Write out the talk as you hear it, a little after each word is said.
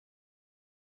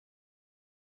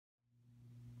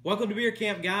Welcome to Beer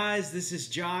Camp, guys. This is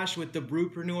Josh with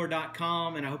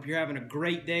thebrewpreneur.com, and I hope you're having a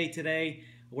great day today.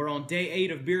 We're on day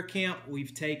 8 of Beer Camp.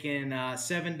 We've taken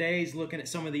 7 days looking at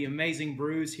some of the amazing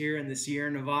brews here in the Sierra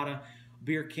Nevada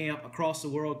Beer Camp Across the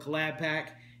World Collab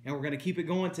Pack, and we're going to keep it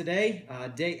going today.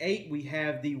 Day 8, we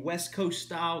have the West Coast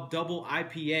style Double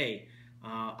IPA.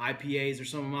 IPAs are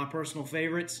some of my personal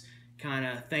favorites. Kind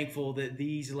of thankful that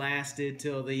these lasted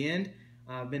till the end.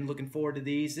 I've been looking forward to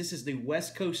these. This is the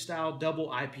West Coast style Double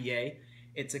IPA.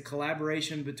 It's a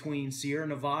collaboration between Sierra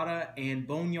Nevada and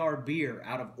Boneyard Beer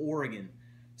out of Oregon.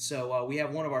 So we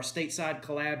have one of our stateside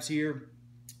collabs here,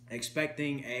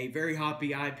 expecting a very hoppy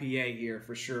IPA here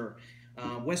for sure.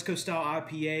 West Coast style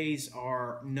IPAs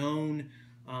are known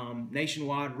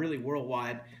nationwide, really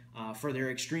worldwide, for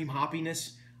their extreme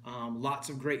hoppiness. Lots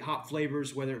of great hop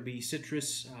flavors, whether it be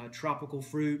citrus, tropical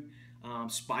fruit,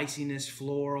 spiciness,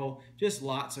 floral, just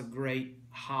lots of great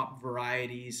hop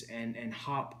varieties and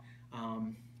hop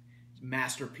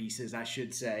masterpieces, I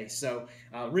should say. So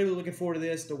really looking forward to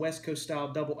this, the West Coast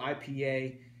style Double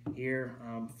IPA here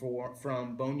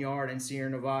from Boneyard and Sierra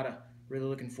Nevada. Really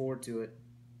looking forward to it.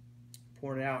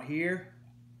 Pouring it out here.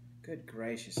 Good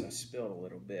gracious, I spilled a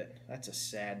little bit. That's a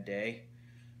sad day.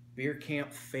 Beer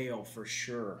camp fail for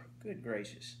sure. Good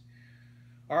gracious.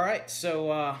 All right,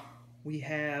 so we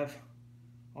have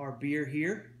our beer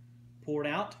here poured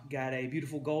out. Got a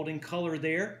beautiful golden color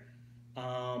there.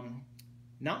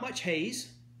 Not much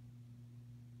haze.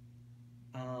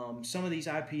 Some of these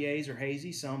IPAs are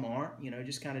hazy, some aren't. You know,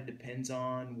 just kind of depends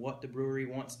on what the brewery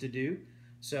wants to do.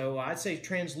 So I'd say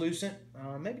translucent,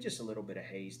 maybe just a little bit of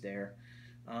haze there.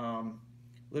 A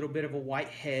little bit of a white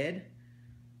head.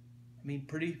 I mean,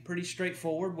 pretty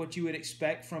straightforward. What you would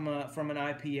expect from an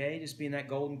IPA, just being that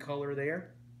golden color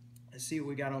there. Let's see what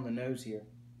we got on the nose here.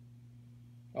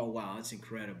 Oh wow, that's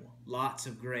incredible. Lots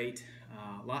of great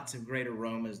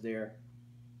aromas there.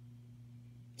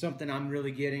 Something I'm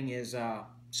really getting is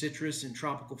citrus and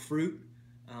tropical fruit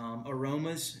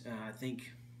aromas. I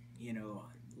think, you know,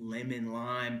 lemon,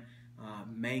 lime,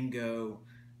 mango,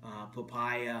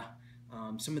 papaya,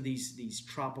 some of these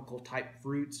tropical type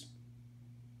fruits.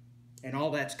 And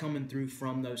all that's coming through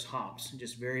from those hops.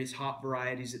 Just various hop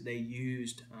varieties that they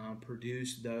used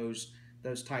produced those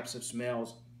types of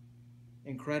smells.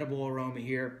 Incredible aroma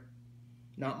here.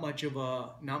 Not much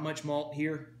malt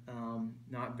here.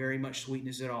 Not very much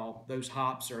sweetness at all. Those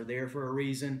hops are there for a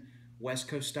reason. West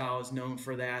Coast style is known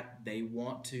for that. They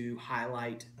want to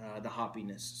highlight the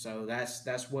hoppiness. So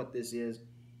that's what this is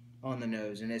on the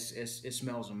nose, and it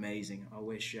smells amazing. I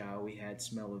wish we had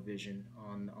smell-o-vision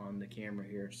on the camera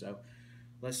here. So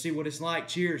let's see what it's like.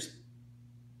 Cheers.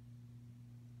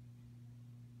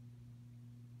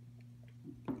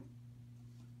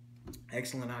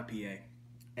 Excellent IPA.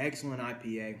 Excellent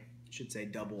IPA. Should say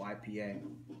double IPA.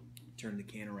 Turn the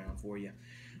can around for you.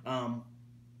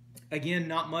 Again,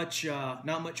 not much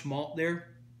malt there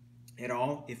at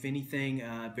all. If anything,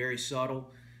 very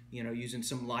subtle. You know, using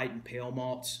some light and pale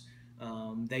malts.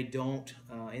 They don't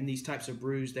in these types of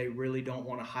brews. They really don't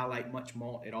want to highlight much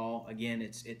malt at all. Again,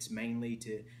 it's mainly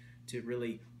to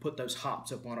really put those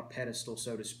hops up on a pedestal,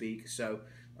 so to speak. So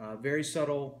very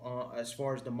subtle as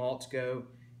far as the malts go.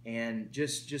 And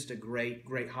just a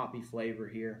great hoppy flavor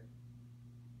here.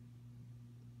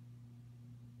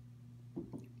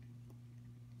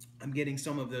 I'm getting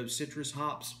some of those citrus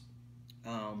hops.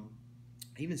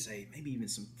 Even say maybe even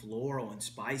some floral and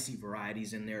spicy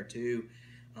varieties in there too.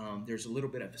 There's a little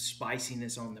bit of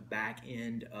spiciness on the back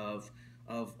end of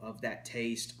that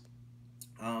taste.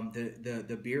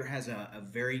 The beer has a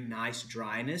very nice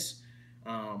dryness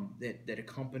that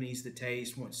accompanies the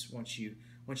taste once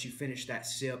you finish that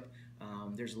sip.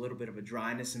 There's a little bit of a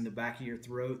dryness in the back of your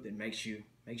throat that makes you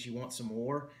want some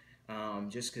more,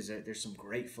 just because there's some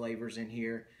great flavors in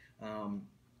here.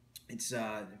 It's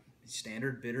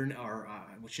standard bitterness, or I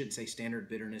shouldn't say standard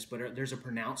bitterness, but there's a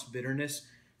pronounced bitterness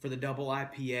for the double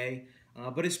IPA,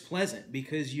 but it's pleasant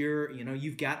because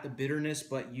you've got the bitterness,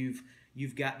 but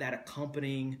you've got that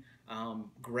accompanying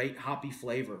great hoppy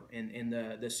flavor in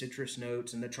the citrus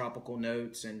notes and the tropical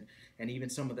notes and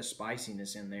even some of the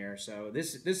spiciness in there. So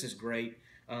this is great.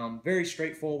 Very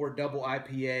straightforward double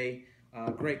IPA.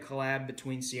 Great collab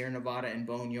between Sierra Nevada and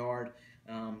Boneyard.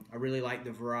 I really like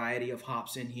the variety of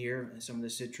hops in here, some of the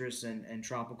citrus and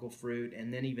tropical fruit,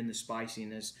 and then even the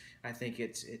spiciness. I think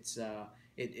it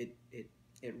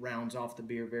rounds off the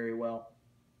beer very well.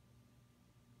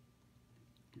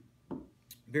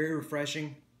 Very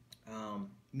refreshing.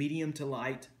 Medium to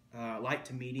light, light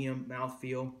to medium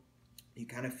mouthfeel. You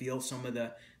kind of feel some of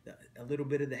a little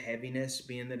bit of the heaviness,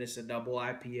 being that it's a double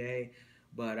IPA,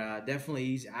 but definitely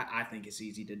easy. I think it's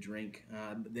easy to drink.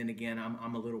 But then again,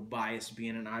 I'm a little biased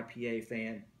being an IPA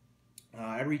fan.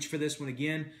 I reached for this one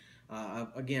again.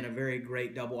 Again, a very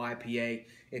great double IPA.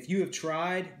 If you have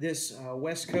tried this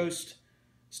West Coast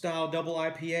style double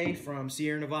IPA from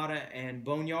Sierra Nevada and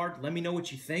Boneyard, let me know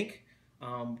what you think.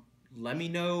 Let me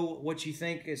know what you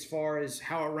think as far as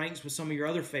how it ranks with some of your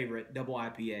other favorite double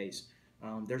IPAs.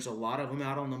 There's a lot of them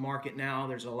out on the market now.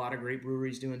 There's a lot of great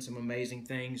breweries doing some amazing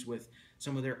things with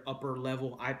some of their upper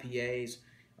level IPAs.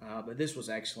 But this was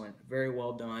excellent. Very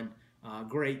well done.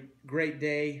 Great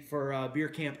day for Beer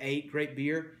Camp 8. Great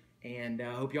beer. And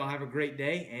hope y'all have a great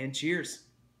day, and cheers.